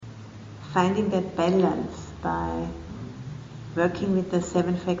finding that balance by working with the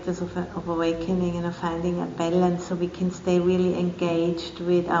 7 factors of awakening, finding a balance so we can stay really engaged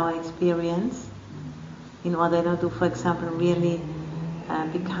with our experience in order to, for example, really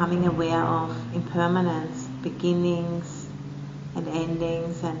becoming aware of impermanence, beginnings and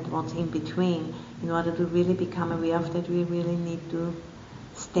endings and what's in between. In order to really become aware of that, we really need to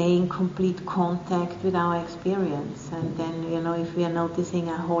stay in complete contact with our experience. And then, if we are noticing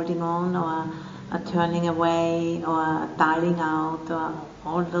a holding on or a turning away or a dialing out or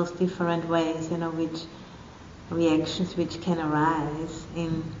all those different ways, which reactions which can arise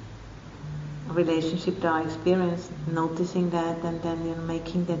in relationship to our experience, noticing that and then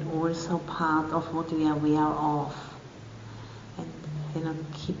making that also part of what we are aware of. And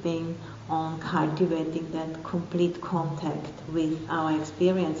keeping on cultivating that complete contact with our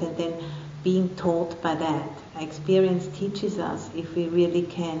experience and then being taught by that. Experience teaches us if we really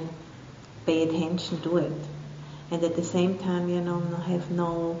can pay attention to it. And at the same time, have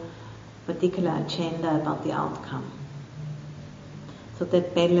no particular agenda about the outcome. So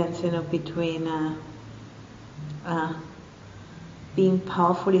that balance, between being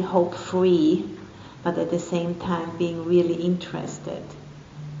powerfully hope-free, but at the same time being really interested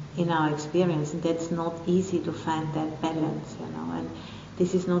in our experience, and that's not easy to find that balance, and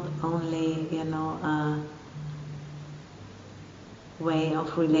this is not only, a way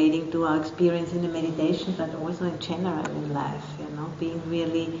of relating to our experience in the meditation, but also in general in life, being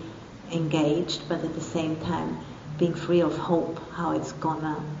really engaged, but at the same time being free of hope, how it's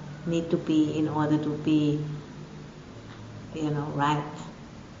gonna need to be in order to be, right.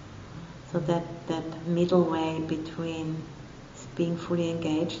 So that middle way between being fully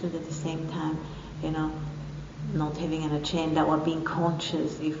engaged and at the same time, not having an agenda or being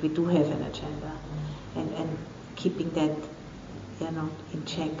conscious if we do have an agenda, and keeping that, in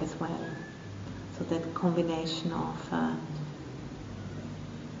check as well. So that combination of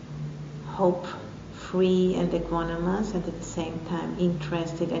hope, free and equanimous, and at the same time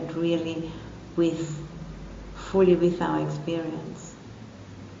interested and really fully with our experience.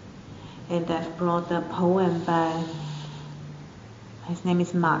 And I've brought a poem by, his name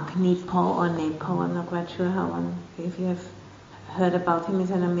is Mark Nepo or Nepo, I'm not quite sure if you have heard about him. He's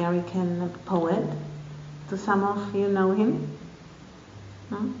an American poet. Do some of you know him?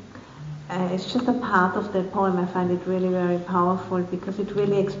 No? It's just a part of that poem. I find it really very powerful because it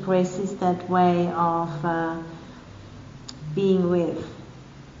really expresses that way of being with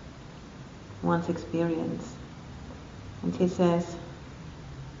one's experience. And he says,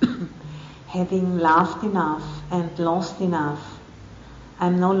 having laughed enough and lost enough,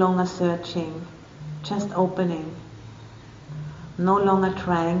 I'm no longer searching, just opening. No longer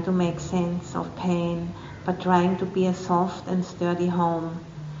trying to make sense of pain, but trying to be a soft and sturdy home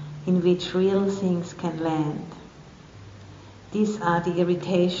in which real things can land. These are the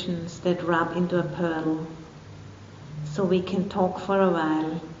irritations that rub into a pearl. So we can talk for a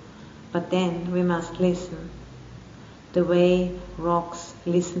while, but then we must listen, the way rocks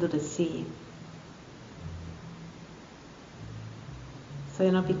listen to the sea.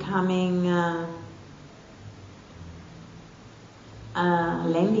 So, becoming a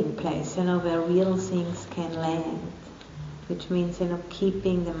landing place, where real things can land, which means,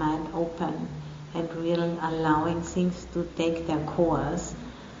 keeping the mind open and really allowing things to take their course,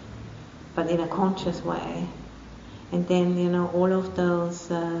 but in a conscious way. And then, all of those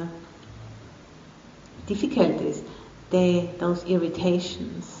difficulties, those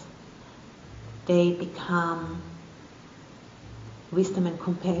irritations, they become wisdom and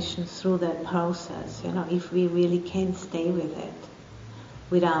compassion through that process, if we really can stay with it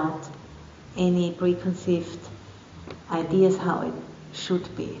without any preconceived ideas how it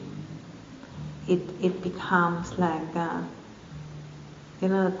should be. It becomes like a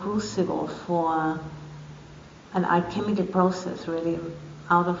crucible for an alchemical process, really,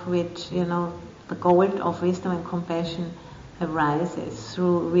 out of which, the gold of wisdom and compassion arises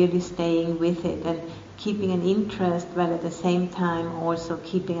through really staying with it and keeping an interest, while at the same time also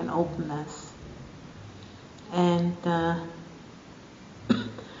keeping an openness. And the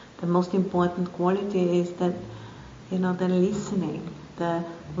most important quality is that, the listening, the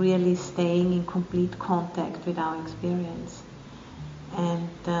really staying in complete contact with our experience. And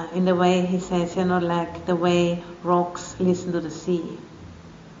in the way he says, like the way rocks listen to the sea.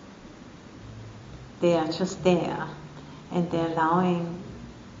 They are just there, and they're allowing,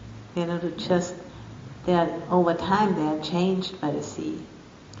 to just, over time they are changed by the sea,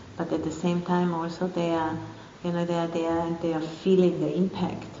 but at the same time also they are, they are there and they are feeling the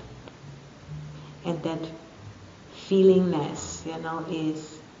impact, and that feelingness,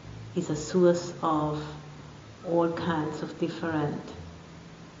 is is a source of all kinds of different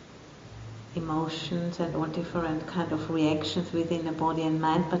emotions and all different kind of reactions within the body and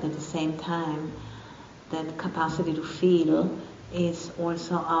mind, but at the same time, that capacity to feel is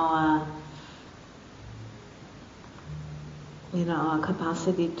also our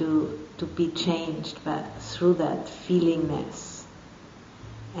capacity to be changed through that feelingness.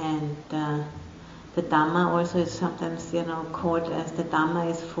 And the Dharma also is sometimes called as the Dharma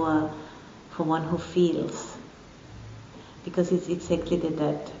is for one who feels, because it's exactly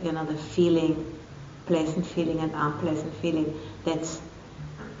that the feeling, pleasant feeling and unpleasant feeling, that's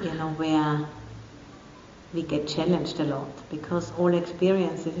where we get challenged a lot, because all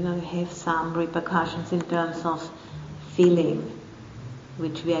experiences have some repercussions in terms of feeling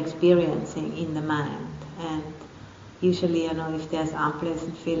which we are experiencing in the mind. And usually if there's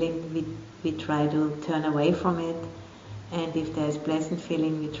unpleasant feeling, we try to turn away from it, and if there's pleasant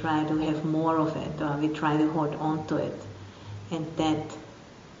feeling, we try to have more of it, or we try to hold on to it. And that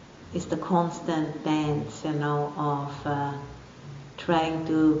is the constant dance of trying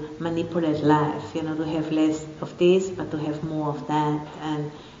to manipulate life, to have less of this but to have more of that,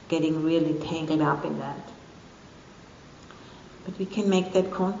 and getting really tangled up in that. But we can make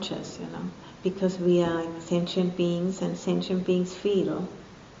that conscious, because we are sentient beings, and sentient beings feel.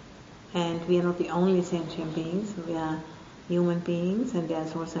 And we are not the only sentient beings, we are human beings, and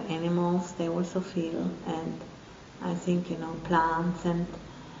there's also animals, they also feel. And I think, plants and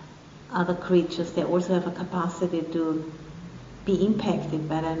other creatures, they also have a capacity to be impacted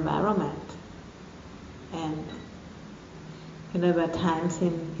by the environment. And there were times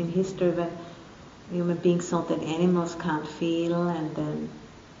in history when human beings thought that animals can't feel, and then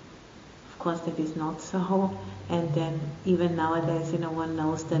of course that is not so. And then even nowadays, one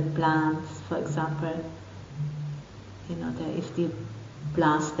knows that plants, for example, that if you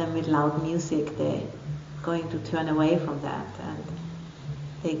blast them with loud music, they're going to turn away from that, and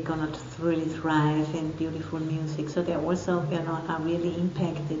they're gonna really thrive in beautiful music. So they also, are really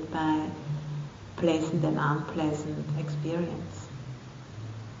impacted by pleasant and unpleasant experience.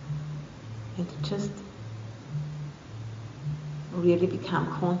 And to just really become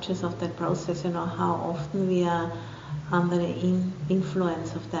conscious of that process, how often we are under the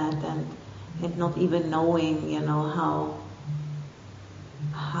influence of that, and not even knowing,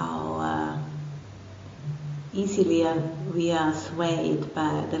 how easily we are swayed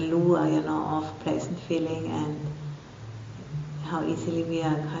by the lure, of pleasant feeling, and how easily we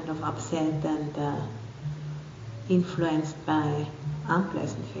are kind of upset and influenced by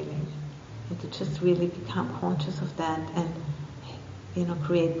unpleasant feeling. And to just really become conscious of that, and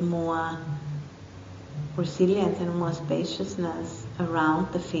create more resilience and more spaciousness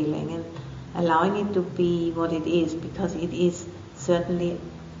around the feeling, and allowing it to be what it is, because it is certainly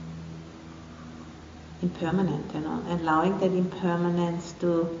impermanent, allowing that impermanence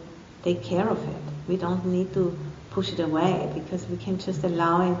to take care of it. We don't need to push it away, because we can just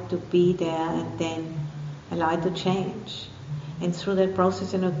allow it to be there and then allow it to change. And through that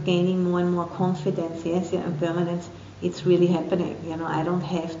process, gaining more and more confidence, yes, impermanence, it's really happening. I don't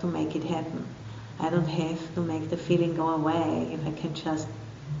have to make it happen. I don't have to make the feeling go away. If I can just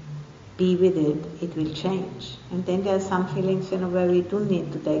be with it, it will change. And then there are some feelings, where we do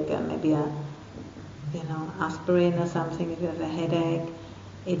need to take maybe a aspirin or something. If you have a headache,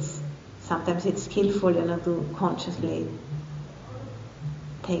 sometimes it's skillful, to consciously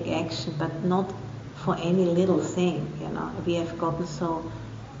take action, but not for any little thing. We have gotten so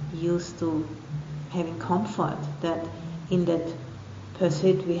used to having comfort that in that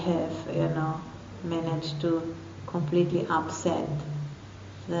pursuit we have, managed to completely upset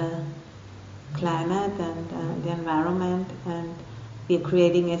the climate and the environment, and we are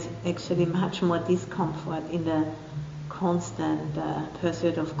creating actually much more discomfort in the constant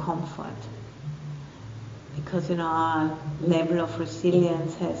pursuit of comfort, because our level of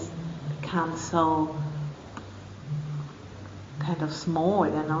resilience has become so kind of small,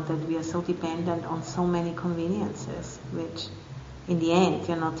 that we are so dependent on so many conveniences, which in the end,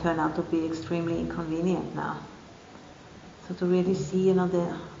 turn out to be extremely inconvenient now. So to really see,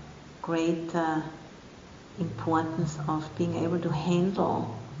 the great importance of being able to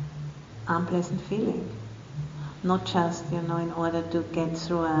handle unpleasant feeling, not just, in order to get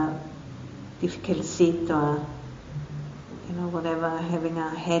through a difficult sit or, whatever, having a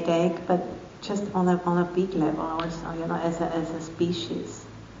headache, but just on a big level also, as a species,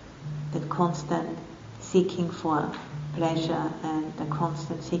 that constant seeking for pleasure and the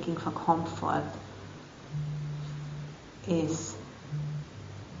constant seeking for comfort is,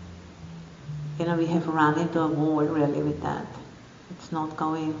 we have run into a wall really with that. It's not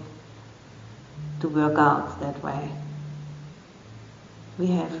going to work out that way. We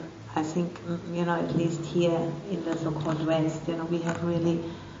have, I think, at least here in the so-called West, we have really,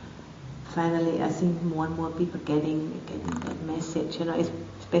 finally, I think more and more people getting that message,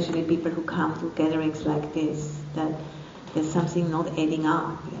 especially people who come to gatherings like this, that there's something not adding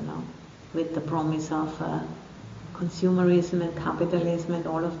up, with the promise of consumerism and capitalism and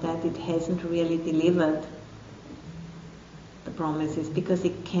all of that. It hasn't really delivered the promises, because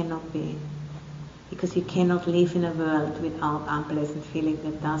it cannot be. Because you cannot live in a world without unpleasant feeling.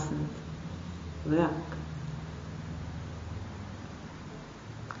 That doesn't work.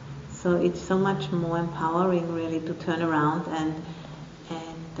 So it's so much more empowering really to turn around and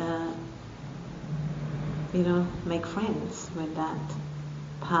make friends with that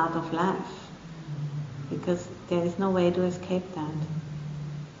part of life, because there is no way to escape that.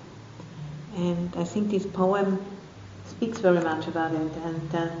 And I think this poem speaks very much about it.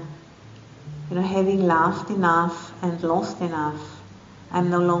 And having loved enough and lost enough, I'm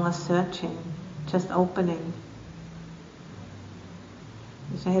no longer searching, just opening.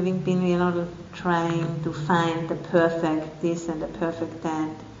 So having been, trying to find the perfect this and the perfect that,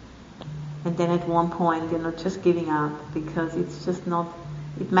 and then at one point, just giving up, because it's just not,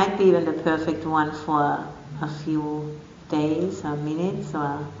 it might be even the perfect one for a few days or minutes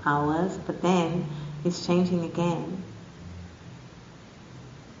or hours, but then it's changing again.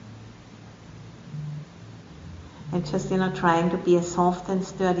 And just, trying to be a soft and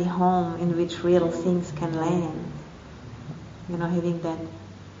sturdy home in which real things can land. Having that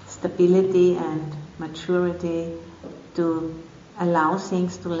stability and maturity to allow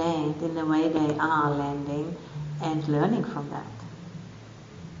things to land in the way they are landing, and learning from that.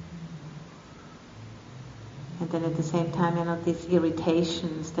 And then at the same time, these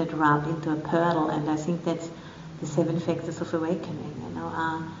irritations that rub into a pearl, and I think that's the 7 factors of awakening,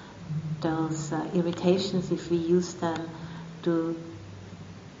 are those irritations, if we use them to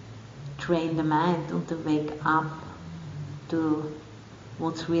train the mind and to wake up to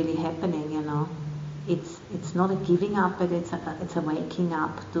what's really happening, It's not a giving up, but it's a waking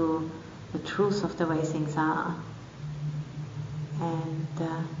up to the truth of the way things are. And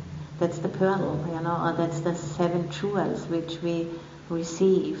that's the pearl, or that's the 7 jewels which we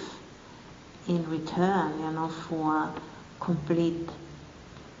receive in return, for complete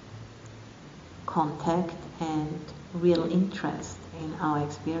contact and real interest in our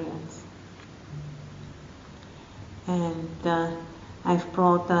experience. And I've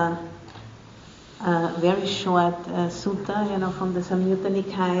brought a very short sutta, from the Samyutta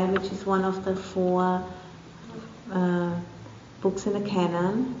Nikaya, which is one of the 4 books in the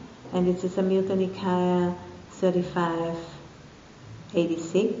canon, and it's the Samyutta Nikaya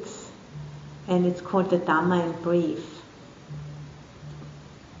 3586, and it's called the Dharma in Brief.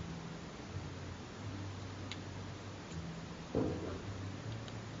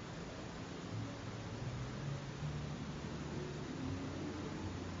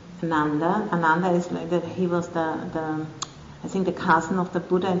 Ananda is like that. He was the I think the cousin of the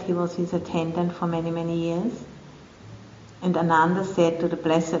Buddha, and he was his attendant for many, many years. And Ananda said to the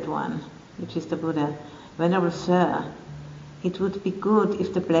Blessed One, which is the Buddha, "Venerable Sir, it would be good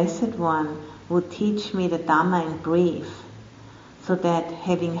if the Blessed One would teach me the Dharma in brief, so that,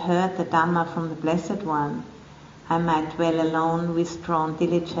 having heard the Dharma from the Blessed One, I might dwell alone, withdrawn,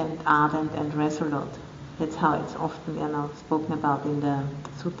 diligent, ardent, and resolute." That's how it's often, spoken about in the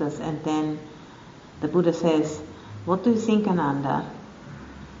suttas. And then the Buddha says, "What do you think, Ananda?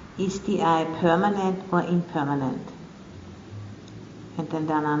 Is the I permanent or impermanent?" And then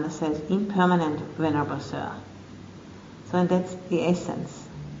the Ananda says, "Impermanent, Venerable Sir." So, and that's the essence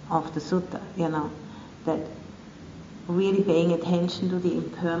of the sutta, that really paying attention to the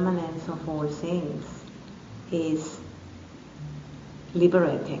impermanence of all things is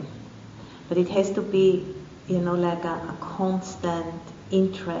liberating. But it has to be, like a constant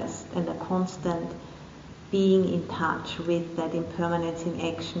interest and a constant being in touch with that impermanence in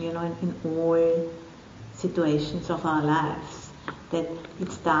action, in all situations of our lives. That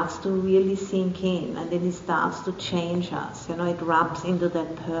it starts to really sink in, and then it starts to change us. It rubs into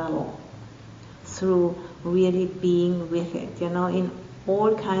that pearl through really being with it, in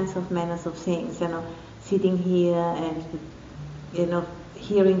all kinds of manners of things, sitting here and,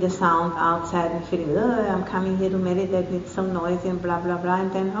 hearing the sound outside and feeling, "Oh, I'm coming here to meditate, it's so noisy and blah, blah, blah,"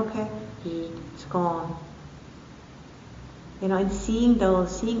 and then, okay, it's gone. And seeing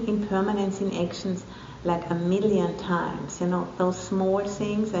impermanence in actions like a million times, those small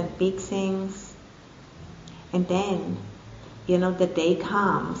things and big things. And then, the day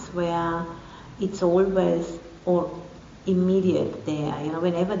comes where it's always, or immediate there.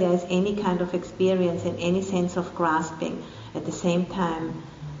 Whenever there is any kind of experience and any sense of grasping, at the same time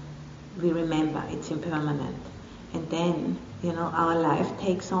we remember it's impermanent. And then, our life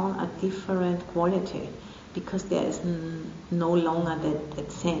takes on a different quality, because there is no longer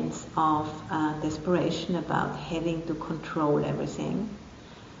that sense of desperation about having to control everything.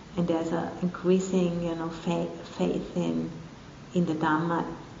 And there's an increasing, faith in the Dharma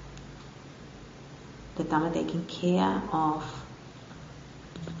taking care of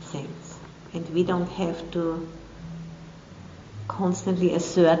things. And we don't have to constantly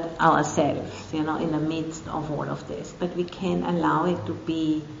assert ourselves, in the midst of all of this. But we can allow it to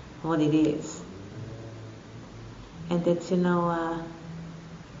be what it is. And that's, a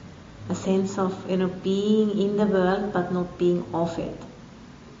sense of, being in the world but not being of it.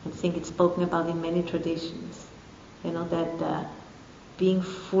 I think it's spoken about in many traditions, that being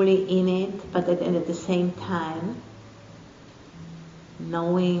fully in it, but at the same time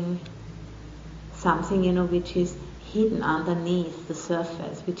knowing something, which is hidden underneath the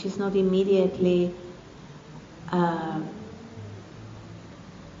surface, which is not immediately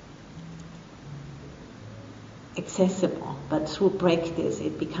accessible, but through practice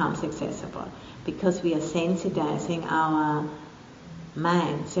it becomes accessible, because we are sensitizing our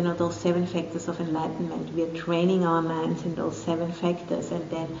minds, those 7 factors of enlightenment. We are training our minds in those 7 factors, and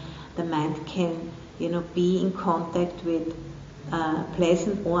then the mind can, be in contact with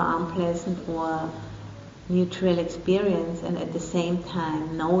pleasant or unpleasant or neutral experience, and at the same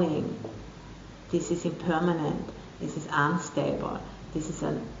time knowing this is impermanent, this is unstable, this is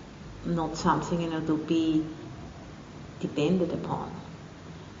not something, to be depended upon.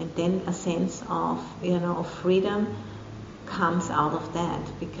 And then a sense of, of freedom comes out of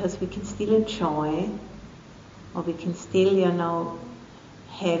that, because we can still enjoy, or we can still,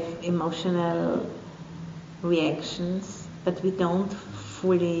 have emotional reactions, but we don't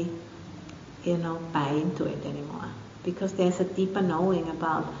fully, buy into it anymore, because there's a deeper knowing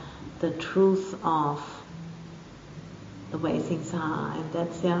about the truth of the way things are, and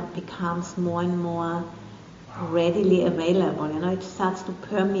that becomes more and more readily available. It starts to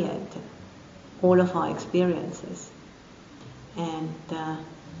permeate all of our experiences. And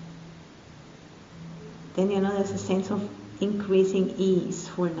then, there's a sense of increasing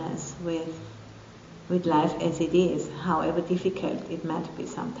easefulness with life as it is, however difficult it might be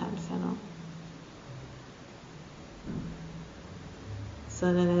sometimes,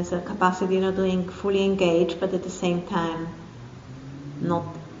 So then there's a capacity, to fully engage, but at the same time not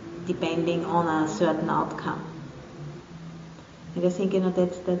depending on a certain outcome. And I think,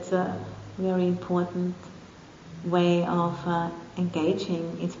 that's a very important way of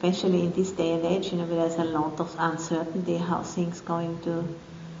engaging, especially in this day and age, where there's a lot of uncertainty how things going to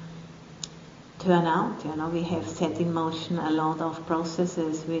turn out. We have set in motion a lot of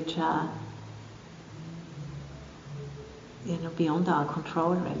processes which are, beyond our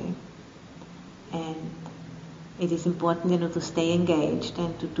control, really. And it is important, to stay engaged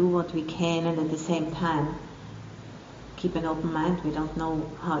and to do what we can, and at the same time keep an open mind. We don't know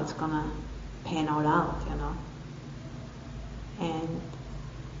how it's gonna pan all out, And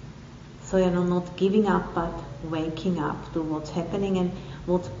so, not giving up, but waking up to what's happening. And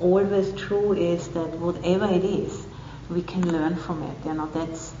what's always true is that whatever it is, we can learn from it. And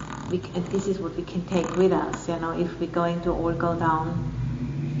this is what we can take with us. If we're going to all go down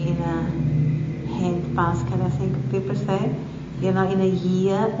in a hand basket, I think people say, in a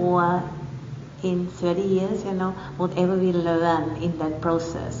year or in 30 years, whatever we learn in that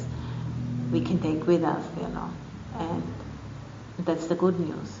process, we can take with us, and that's the good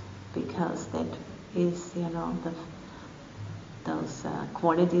news, because that is, those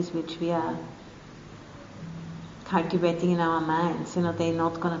qualities which we are cultivating in our minds, they're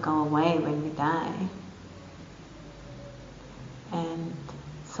not going to go away when we die. And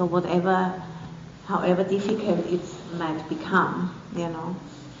so however difficult it might become, and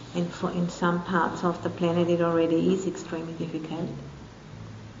in some parts of the planet it already is extremely difficult,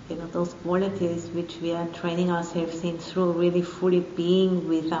 those qualities which we are training ourselves in through really fully being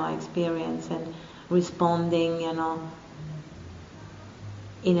with our experience and responding,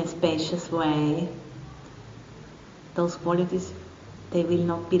 in a spacious way, those qualities, they will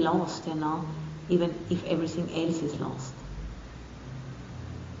not be lost, even if everything else is lost.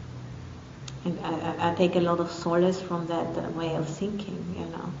 And I take a lot of solace from that way of thinking,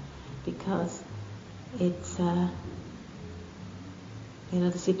 because it's,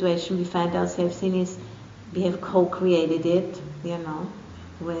 the situation we find ourselves in is we have co-created it,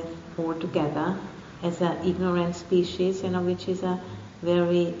 with all together as an ignorant species, which is a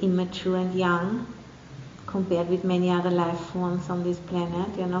very immature and young, compared with many other life forms on this planet,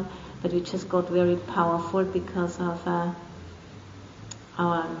 but we just got very powerful because of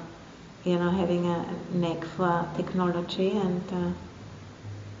our, having a knack for technology and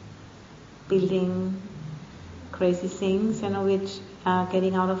building crazy things, which are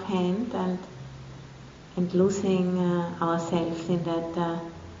getting out of hand and losing ourselves in that,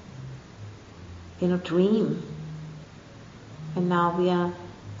 dream. And now we are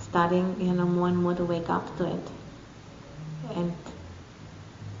starting, more and more to wake up to it.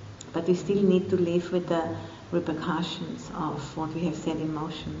 But we still need to live with the repercussions of what we have set in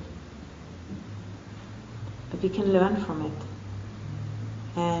motion. But we can learn from it.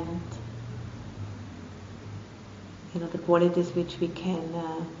 And, the qualities which we can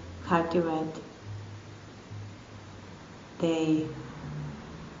cultivate, they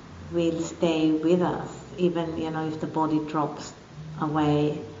will stay with us, even, if the body drops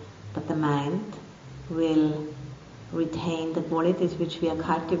away, but the mind will retain the qualities which we are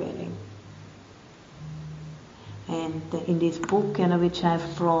cultivating. And in this book, which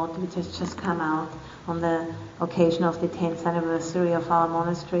I've brought, which has just come out on the occasion of the 10th anniversary of our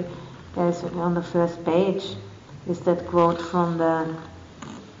monastery, there's on the first page is that quote from the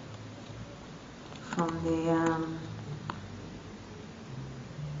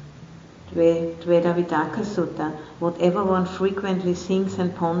Dvedavitaka Sutta: whatever one frequently thinks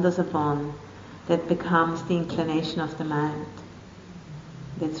and ponders upon, that becomes the inclination of the mind.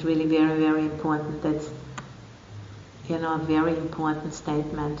 That's really very, very important. That's, a very important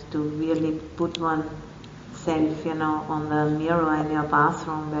statement to really put oneself, on the mirror in your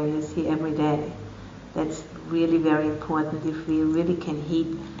bathroom where you see every day. That's really very important if we really can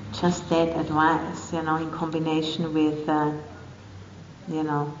heed just that advice, in combination with, that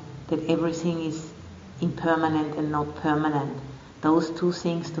everything is impermanent and not permanent. Those two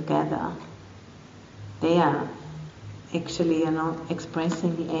things together, they are actually,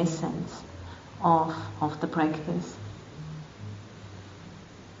 expressing the essence of the practice.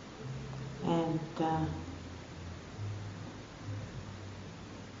 And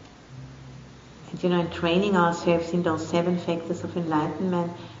and training ourselves in those 7 factors of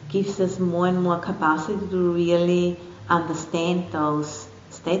enlightenment gives us more and more capacity to really understand those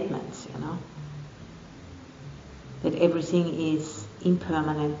statements, that everything is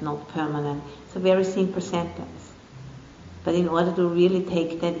impermanent, not permanent. It's a very simple sentence. But in order to really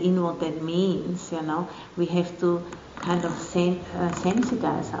take that in, what that means, we have to kind of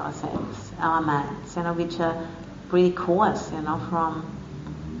sensitize ourselves, our minds, which are pretty coarse, from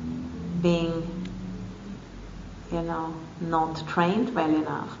being, not trained well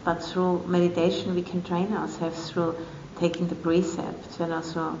enough. But through meditation we can train ourselves through taking the precepts,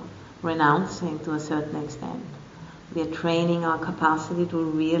 through renouncing to a certain extent. We are training our capacity to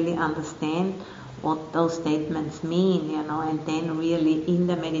really understand what those statements mean, and then really in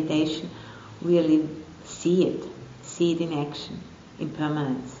the meditation really see it in action,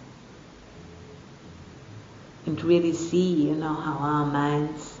 impermanence. And really see, how our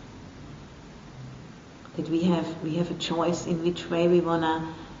minds, that we have a choice in which way we want to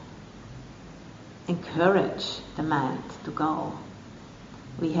encourage the mind to go.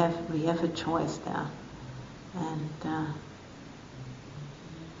 We have a choice there. And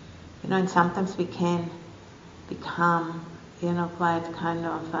and sometimes we can become, quite kind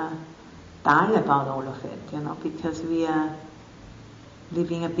of dull about all of it, because we are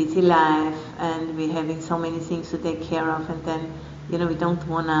living a busy life and we're having so many things to take care of, and then, we don't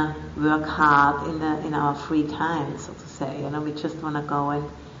want to work hard in our free time, so to say. We just want to go and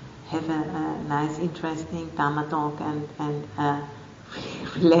have a nice, interesting Dharma talk and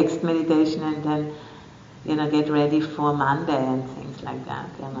relaxed meditation, and then, get ready for Monday and things like that,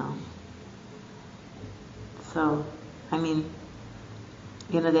 So,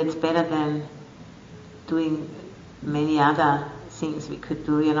 that's better than doing many other things we could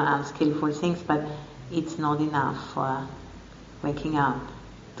do, unskillful things, but it's not enough for waking up,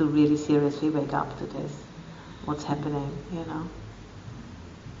 to really seriously wake up to this, what's happening,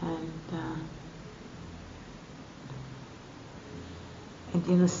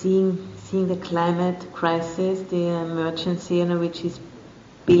 and seeing the climate crisis, the emergency, which is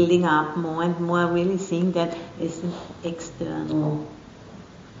building up more and more, really seeing that as an external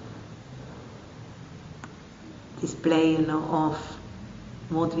display, of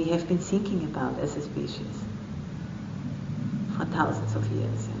what we have been thinking about as a species for thousands of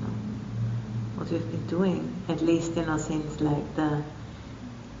years, what we've been doing, at least, since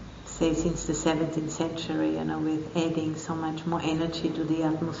since the 17th century, with adding so much more energy to the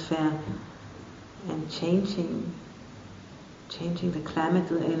atmosphere and changing changing the climate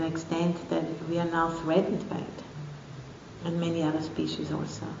to an extent that we are now threatened by it, and many other species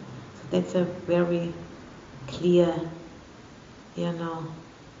also. So that's a very clear,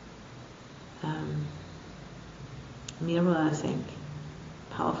 mirror, I think,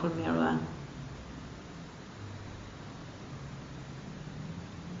 powerful mirror.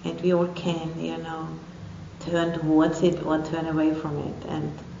 And we all can, turn towards it or turn away from it.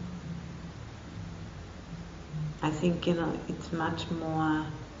 And I think, it's much more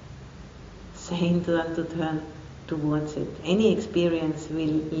sane to turn towards it. Any experience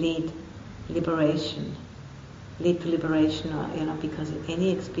will lead to liberation, or, because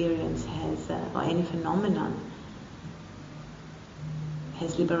any experience has, or any phenomenon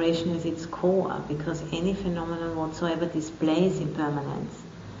has liberation as its core, because any phenomenon whatsoever displays impermanence,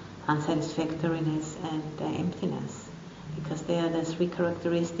 unsatisfactoriness and emptiness, because they are the three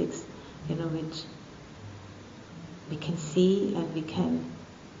characteristics, which we can see and we can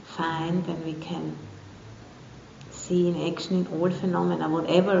find and we can see in action in all phenomena,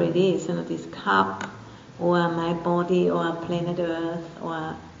 whatever it is, this cup or my body or planet Earth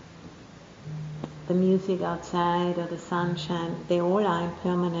or the music outside or the sunshine, they all are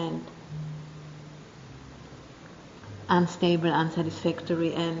impermanent, unstable,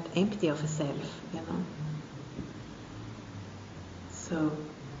 unsatisfactory and empty of a self, So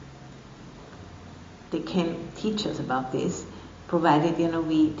they can teach us about this, provided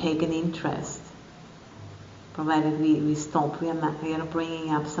we take an interest, provided we stop, we are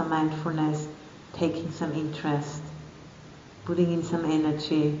bringing up some mindfulness, taking some interest, putting in some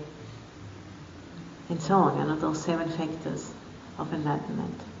energy, and so on. Those 7 factors of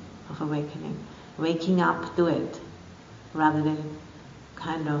enlightenment, of awakening, waking up to it, rather than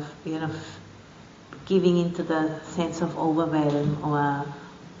kind of giving into the sense of overwhelm or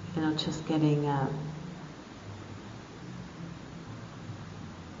just getting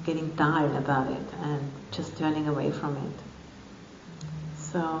dull about it and just turning away from it.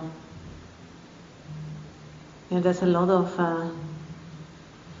 So there's a lot of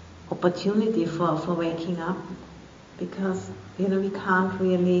opportunity for waking up, because we can't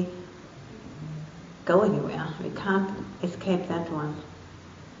really go anywhere. We can't escape that one,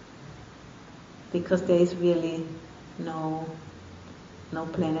 because there is really no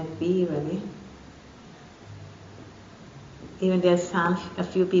planet B, really. Even there's a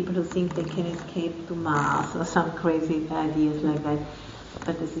few people who think they can escape to Mars or some crazy ideas like that,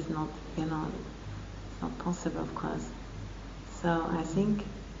 but this is not, not possible, of course. So I think,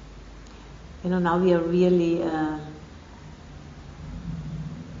 now we are really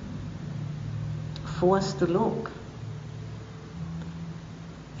forced to look,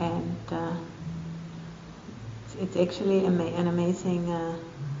 and it's actually an amazing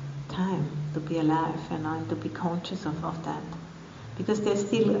time to be alive, and to be conscious of that, because there's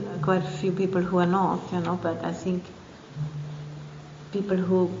still quite a few people who are not, but I think people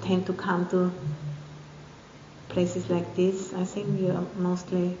who tend to come to places like this, I think we are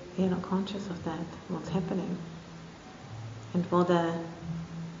mostly, conscious of that, what's happening, and what a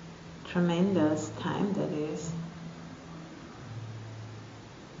tremendous time that is.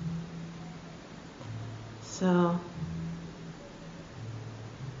 So,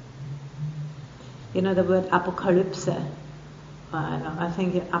 the word apocalypse, I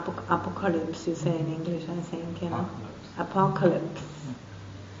think apocalypse you say in English, I think, apocalypse.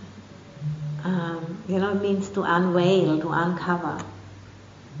 It means to unveil, to uncover.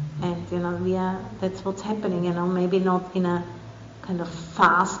 And, that's what's happening, maybe not in a kind of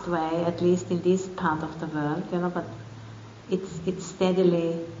fast way, at least in this part of the world, but it's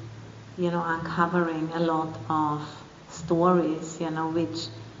steadily, uncovering a lot of stories, which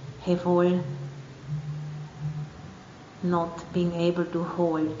have all not being able to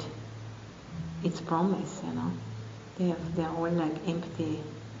hold its promise, They're all like empty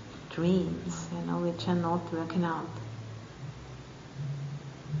dreams, which are not working out.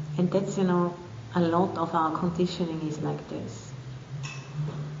 And that's, a lot of our conditioning is like this.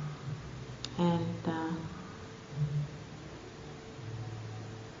 And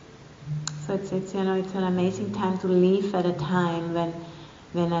so it's it's an amazing time to live at a time when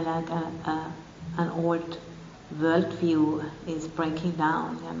an old worldview is breaking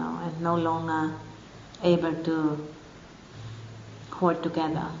down, and no longer able to hold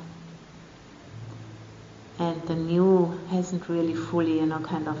together. And the new hasn't really fully,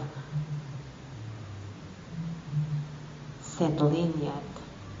 kind of settled in yet.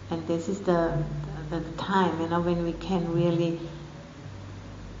 And this is the time, when we can really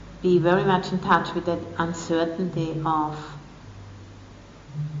be very much in touch with that uncertainty of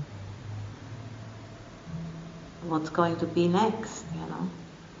what's going to be next,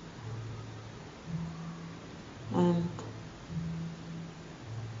 And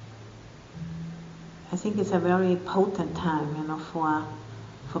I think it's a very potent time,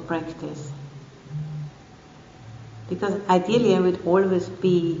 for practice. Because ideally I would always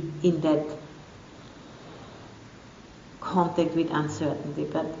be in that contact with uncertainty,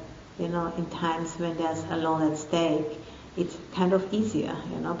 but in times when there's a lot at stake, it's kind of easier,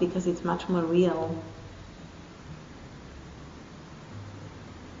 because it's much more real.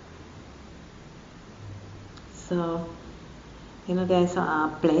 So, there's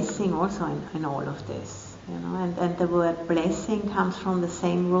a blessing also in all of this, and the word blessing comes from the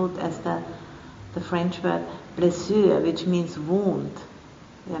same root as the French word blessure, which means wound.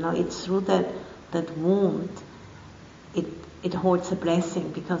 It's through that wound, it holds a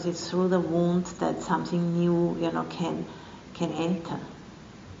blessing, because it's through the wound that something new, can enter.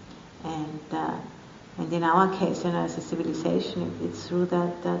 And in our case, as a civilization, it's through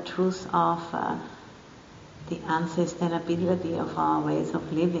the truth of the unsustainability of our ways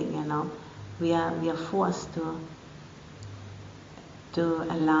of living. We are forced to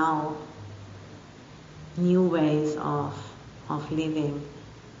allow new ways of living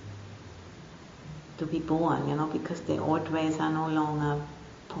to be born, because the old ways are no longer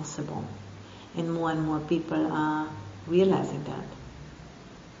possible. And more people are realizing that.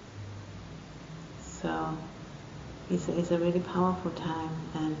 So it's a really powerful time,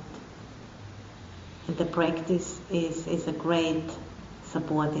 and the practice is a great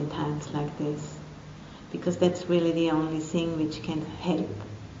support in times like this, because that's really the only thing which can help.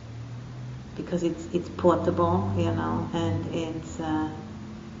 Because it's portable, and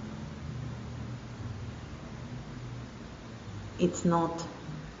it's not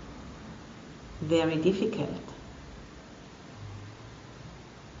very difficult.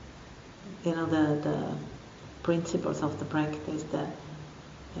 The principles of the practice,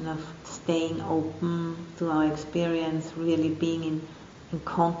 staying open to our experience, really being in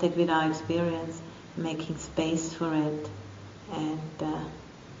contact with our experience, making space for it, and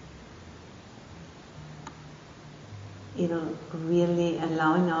really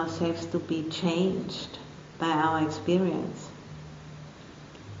allowing ourselves to be changed by our experience.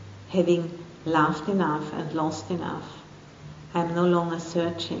 Having laughed enough and lost enough, I'm no longer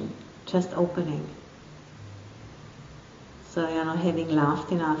searching, just opening. So, having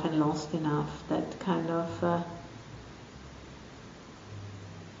laughed enough and lost enough, that kind of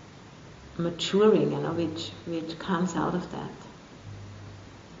maturing, which comes out of that.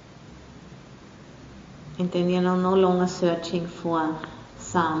 And then, no longer searching for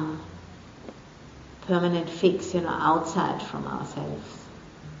some permanent fix, outside from ourselves.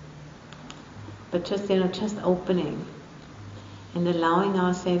 But just opening and allowing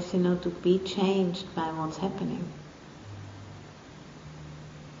ourselves, to be changed by what's happening.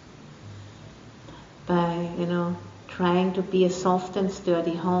 By, trying to be a soft and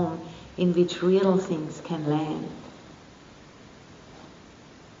sturdy home in which real things can land.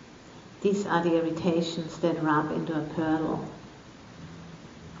 These are the irritations that rub into a pearl.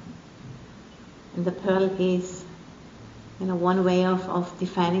 And the pearl is, one way of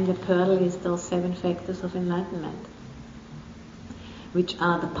defining the pearl is those 7 factors of enlightenment, which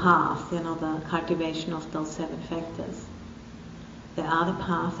are the path, the cultivation of those 7 factors. They are the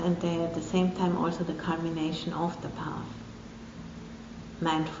path, and they are at the same time also the culmination of the path.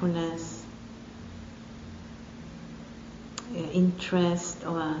 Mindfulness, interest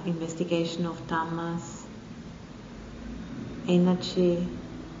or investigation of dharmas, energy,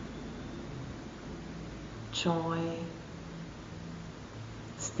 joy,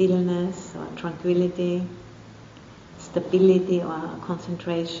 stillness or tranquility, stability or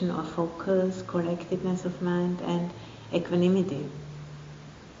concentration or focus, collectedness of mind, and equanimity.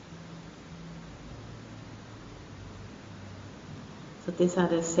 So these are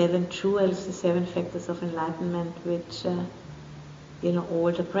the 7 jewels, the 7 factors of enlightenment, which,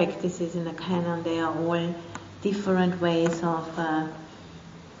 all the practices in the canon, they are all different ways of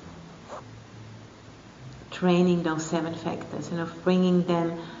training those 7 factors, bringing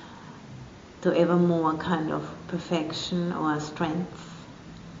them to ever more kind of perfection or strength,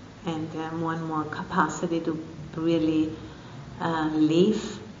 and more and more capacity to really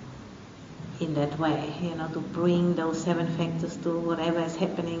live in that way, to bring those 7 factors to whatever is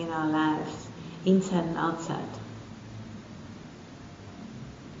happening in our lives, inside and outside.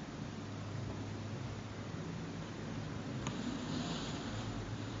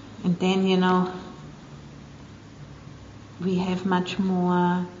 And then, we have much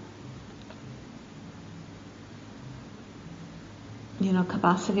more,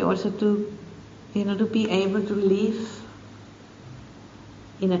 capacity also to to be able to live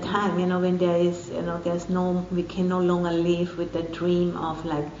in a time, when there is, we can no longer live with the dream of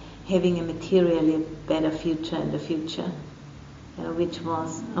like having a materially better future in the future, which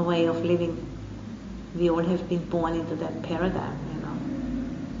was a way of living. We all have been born into that paradigm,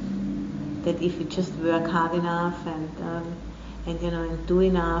 that if we just work hard enough and do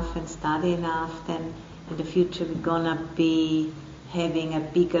enough and study enough, then in the future we're gonna be having a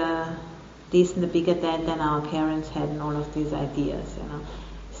bigger this and a bigger that than our parents had, and all of these ideas.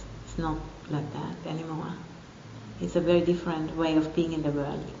 It's not like that anymore. It's a very different way of being in the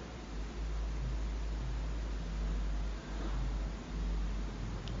world.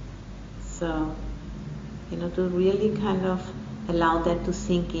 So, to really kind of allow that to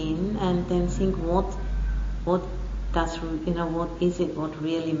sink in, and then think what is it what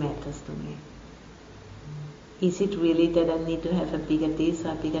really matters to me? Is it really that I need to have a bigger this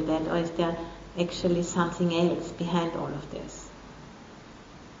or a bigger that, or is there actually something else behind all of this?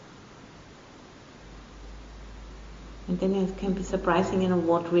 And then it can be surprising,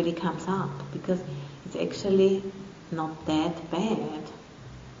 what really comes up, because it's actually not that bad,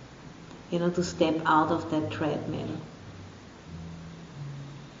 to step out of that treadmill.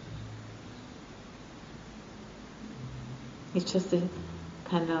 It's just a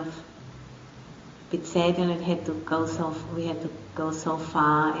kind of bit sad, we had to go so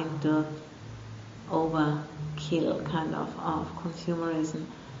far into overkill kind of consumerism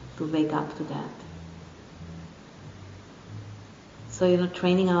to wake up to that. So,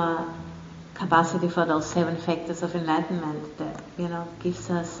 training our capacity for those 7 factors of enlightenment that, gives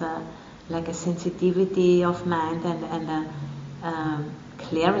us like a sensitivity of mind and a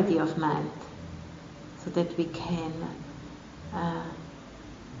clarity of mind, so that we can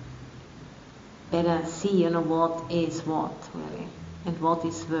better see, what is what really, and what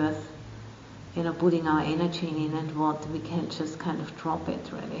is worth, putting our energy in, and what we can just kind of drop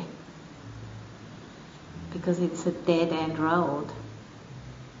it really, because it's a dead end road.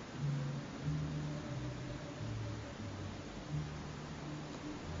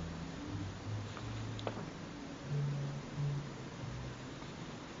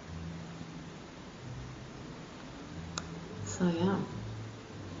 So yeah.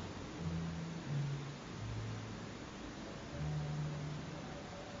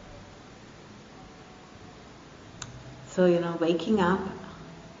 So, waking up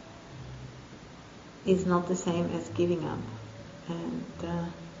is not the same as giving up. And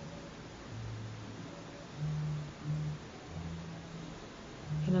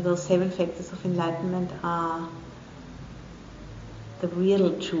those 7 factors of enlightenment are the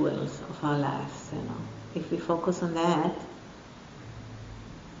real jewels of our lives. If we focus on that,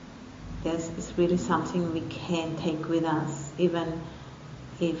 it's really something we can take with us, even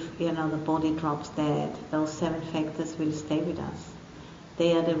if the body drops dead. Those 7 factors will stay with us.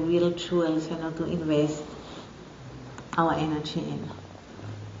 They are the real jewels, to invest our energy in.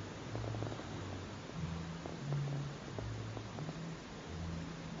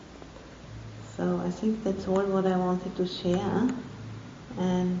 So I think that's all what I wanted to share.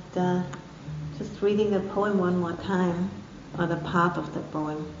 And just reading the poem one more time, or the part of the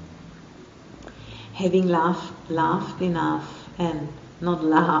poem. Having laughed enough, and not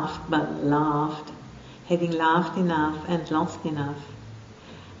laughed, but laughed. Having laughed enough and lost enough,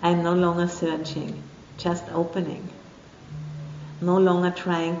 I am no longer searching, just opening. No longer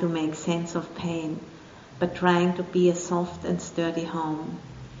trying to make sense of pain, but trying to be a soft and sturdy home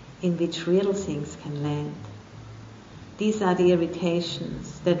in which real things can land. These are the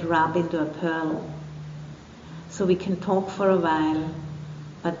irritations that rub into a pearl. So we can talk for a while,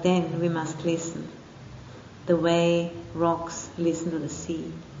 but then we must listen, the way rocks listen to the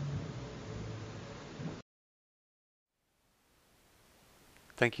sea.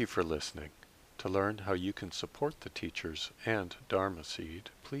 Thank you for listening. To learn how you can support the teachers and Dharma Seed,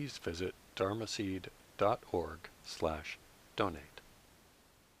 please visit dharmaseed.org/donate.